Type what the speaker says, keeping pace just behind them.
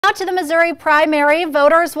Now to the Missouri primary.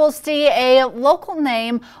 Voters will see a local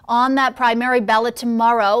name on that primary ballot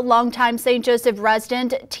tomorrow. Longtime St. Joseph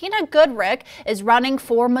resident Tina Goodrick is running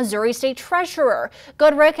for Missouri State Treasurer.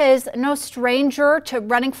 Goodrick is no stranger to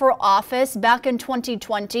running for office. Back in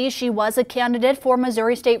 2020, she was a candidate for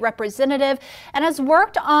Missouri State Representative and has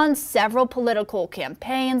worked on several political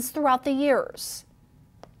campaigns throughout the years.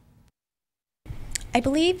 I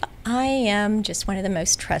believe I am just one of the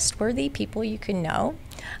most trustworthy people you can know.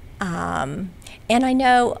 And I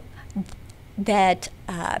know that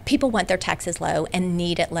people want their taxes low and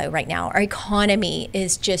need it low right now. Our economy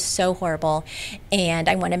is just so horrible, and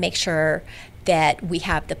I want to make sure that we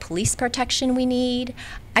have the police protection we need.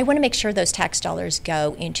 I want to make sure those tax dollars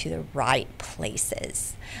go into the right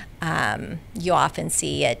places. You often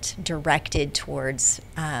see it directed towards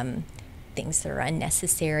things that are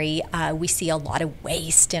unnecessary. We see a lot of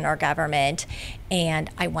waste in our government,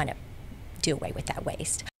 and I want to do away with that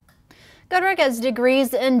waste. Goodrick has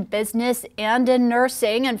degrees in business and in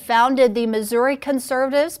nursing and founded the Missouri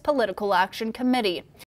Conservatives Political Action Committee.